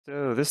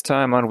So this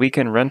time on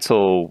Weekend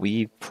Rental,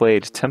 we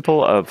played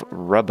Temple of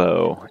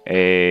Rubbo,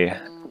 a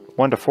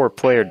 1 to 4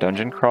 player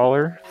dungeon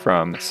crawler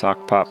from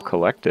Sokpop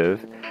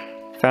Collective,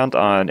 found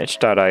on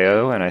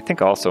itch.io and I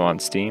think also on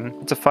Steam.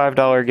 It's a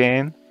 $5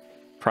 game,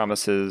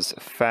 promises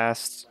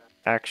fast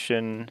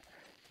action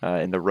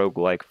in the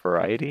roguelike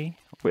variety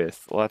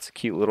with lots of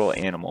cute little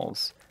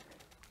animals.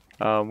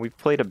 We've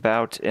played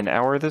about an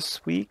hour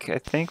this week, I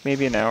think,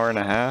 maybe an hour and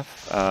a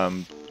half.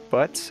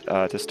 But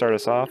to start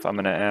us off, I'm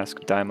going to ask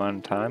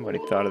DimeOnTime what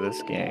he thought of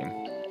this game.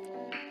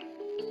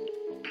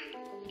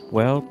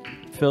 Well,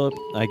 Philip,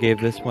 I gave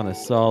this one a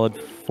solid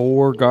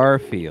 4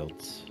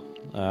 Garfields.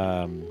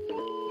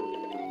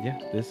 Yeah,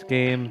 this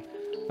game,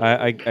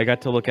 I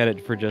got to look at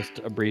it for just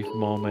a brief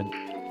moment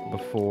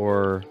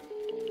before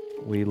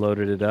we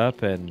loaded it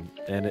up, and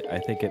I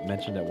think it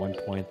mentioned at one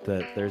point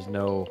that there's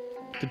no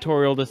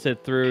tutorial to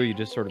sit through. You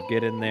just sort of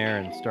get in there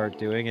and start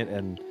doing it,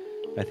 and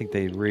I think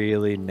they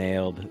really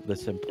nailed the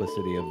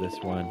simplicity of this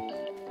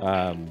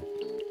one.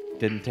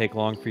 Didn't take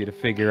long for you to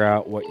figure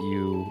out what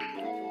you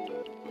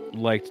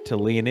liked to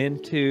lean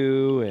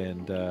into,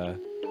 and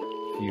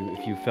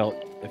if you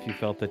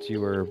felt that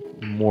you were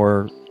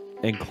more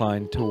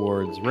inclined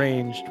towards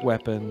ranged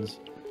weapons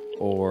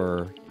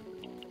or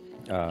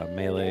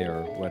melee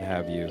or what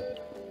have you,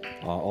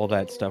 all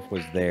that stuff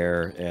was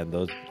there, and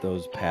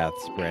those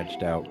paths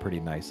branched out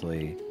pretty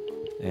nicely.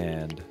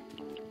 And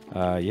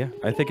yeah,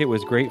 I think it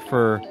was great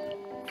for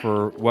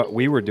what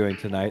we were doing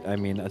tonight. I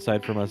mean,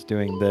 aside from us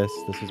doing this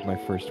is my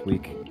first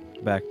week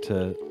back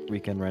to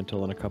Weekend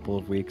Rental in a couple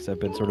of weeks. I've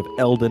been sort of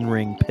Elden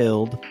Ring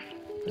pilled,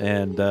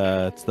 and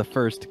it's the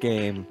first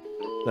game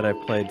that I've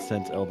played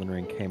since Elden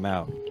Ring came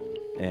out,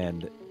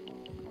 and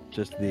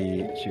just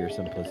the sheer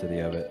simplicity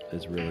of it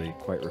is really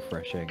quite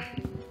refreshing.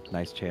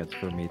 Nice chance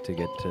for me to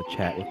get to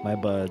chat with my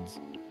buds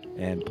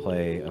and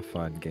play a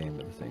fun game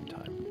at the same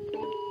time.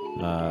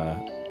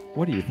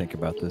 What do you think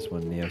about this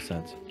one,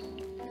 NeoSense?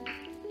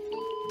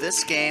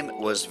 This game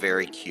was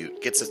very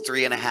cute. Gets a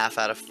 3.5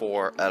 out of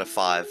 4 out of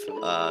 5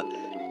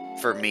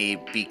 for me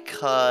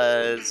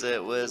because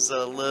it was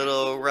a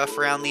little rough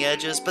around the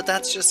edges. But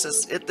that's just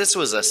this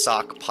was a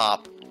sock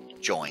pop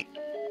joint.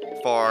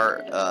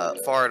 Far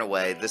and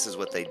away, this is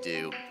what they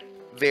do.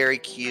 Very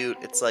cute.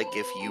 It's like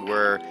if you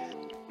were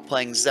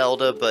playing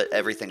Zelda, but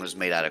everything was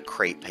made out of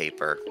crepe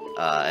paper,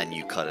 and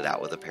you cut it out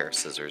with a pair of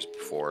scissors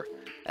before,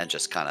 and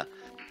just kind of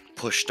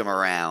pushed them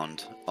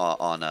around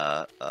on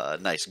a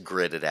nice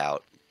gridded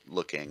out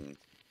looking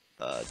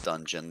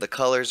dungeon. The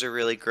colors are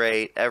really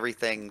great.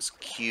 Everything's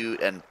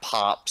cute and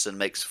pops and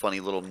makes funny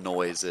little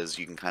noises.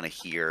 You can kind of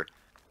hear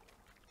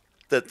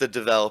that the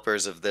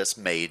developers of this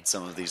made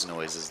some of these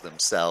noises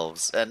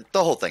themselves, and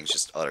the whole thing's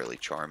just utterly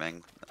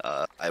charming.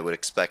 I would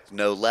expect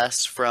no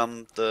less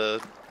from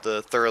the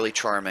thoroughly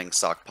charming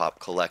Sokpop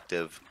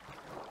Collective.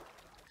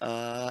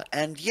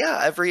 And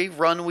yeah, every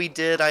run we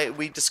did,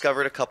 we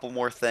discovered a couple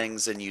more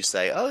things, and you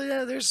say, oh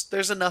yeah,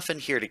 there's enough in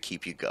here to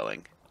keep you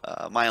going.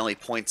 My only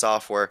points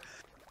off were,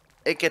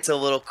 it gets a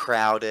little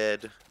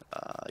crowded,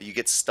 you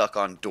get stuck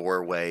on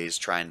doorways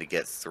trying to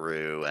get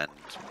through, and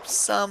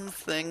some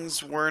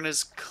things weren't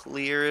as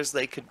clear as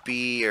they could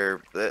be,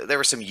 or there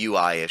were some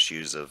UI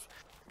issues of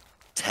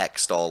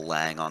text all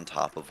laying on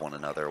top of one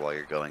another while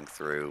you're going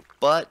through.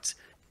 But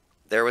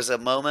there was a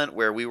moment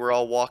where we were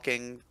all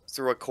walking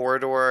through a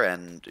corridor,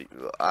 and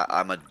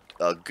I'm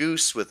a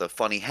goose with a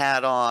funny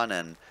hat on,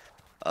 and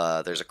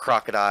there's a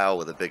crocodile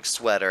with a big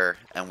sweater,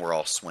 and we're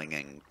all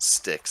swinging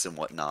sticks and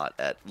whatnot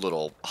at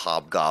little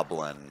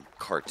hobgoblin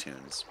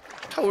cartoons.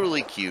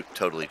 Totally cute,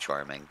 totally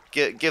charming.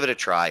 Give it a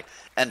try,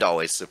 and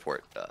always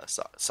support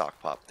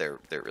Sokpop. They're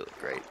really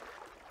great.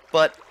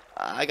 But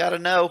I gotta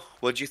know,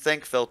 what'd you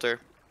think, Filter?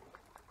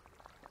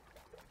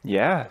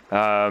 Yeah,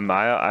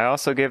 I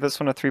also gave this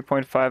one a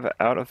 3.5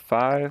 out of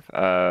 5.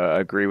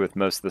 Agree with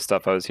most of the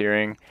stuff I was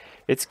hearing.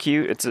 It's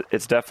cute.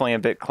 It's definitely a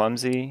bit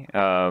clumsy,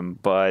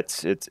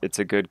 but it's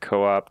a good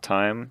co-op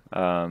time.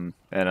 And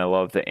I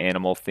love the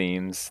animal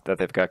themes that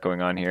they've got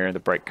going on here, the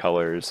bright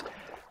colors,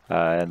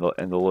 and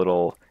the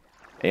little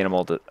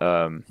animal,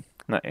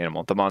 not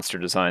animal, the monster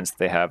designs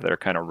they have that are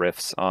kind of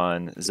riffs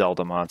on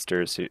Zelda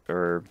monsters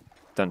or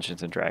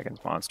Dungeons and Dragons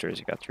monsters.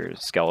 You got your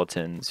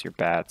skeletons, your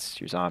bats,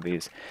 your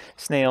zombies,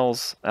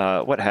 snails,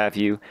 what have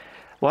you.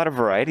 A lot of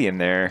variety in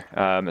there,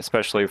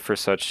 especially for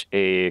such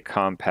a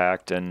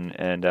compact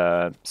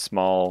and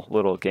small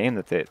little game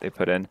that they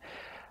put in.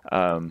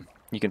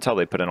 You can tell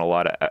they put in a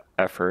lot of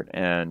effort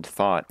and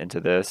thought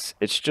into this.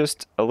 It's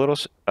just a little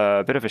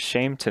bit of a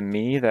shame to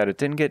me that it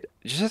didn't get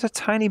just a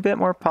tiny bit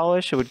more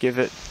polish. It would give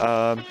it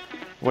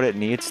what it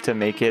needs to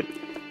make it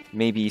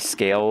maybe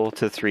scale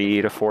to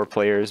 3 to 4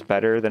 players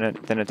better than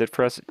it did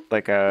for us.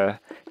 Like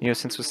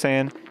since was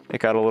saying, it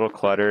got a little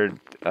cluttered.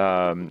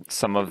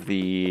 Some of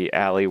the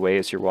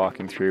alleyways you're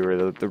walking through,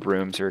 or the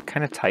rooms, are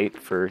kind of tight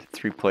for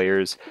 3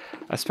 players,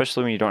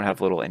 especially when you don't have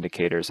little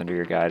indicators under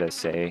your guy to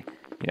say,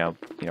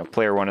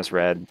 player 1 is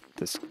red.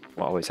 This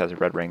always has a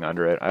red ring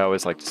under it. I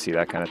always like to see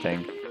that kind of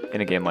thing.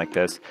 in a game like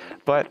this.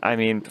 But I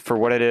mean, for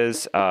what it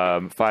is,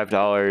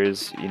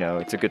 $5, you know,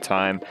 it's a good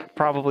time.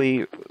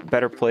 Probably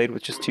better played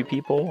with just 2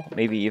 people,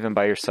 maybe even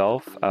by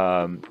yourself.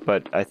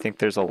 But I think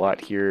there's a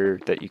lot here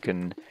that you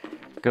can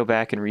go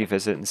back and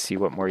revisit and see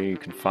what more you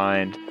can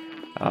find.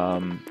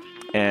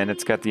 And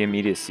it's got the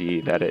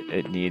immediacy that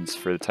it needs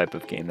for the type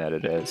of game that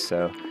it is.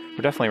 So we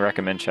definitely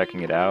recommend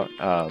checking it out.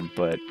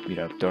 But you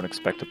know, don't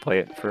expect to play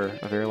it for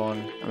a very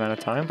long amount of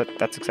time. But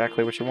that's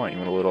exactly what you want. You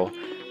want a little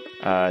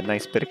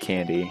nice bit of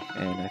candy,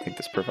 and I think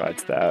this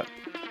provides that.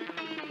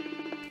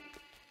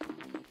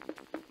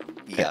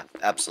 Yeah,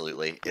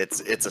 absolutely. It's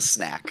a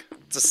snack.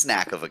 It's a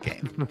snack of a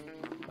game.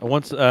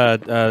 It's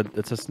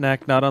a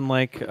snack not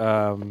unlike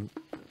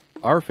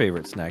our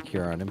favorite snack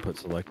here on Input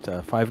Select,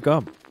 5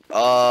 Gum.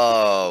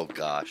 Oh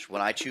gosh,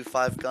 when I chew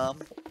 5 gum,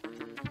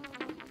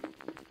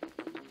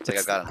 it's like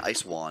I've got an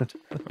ice wand.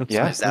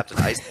 Yeah. I zapped an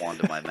ice wand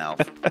in my mouth.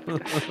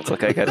 It's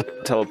like I got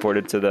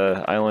teleported to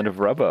the island of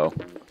Rubbo,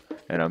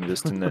 and I'm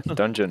just in the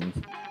dungeon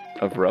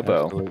of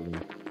Rubbo, Absolutely.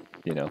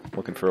 you know,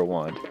 looking for a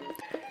wand.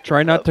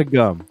 Try not to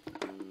gum.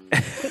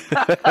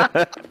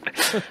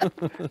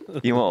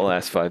 You won't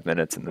last 5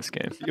 minutes in this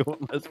game. You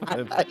won't last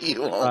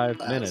You won't 5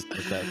 last. minutes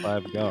with that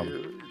 5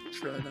 gum.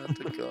 Try not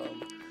to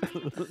gum.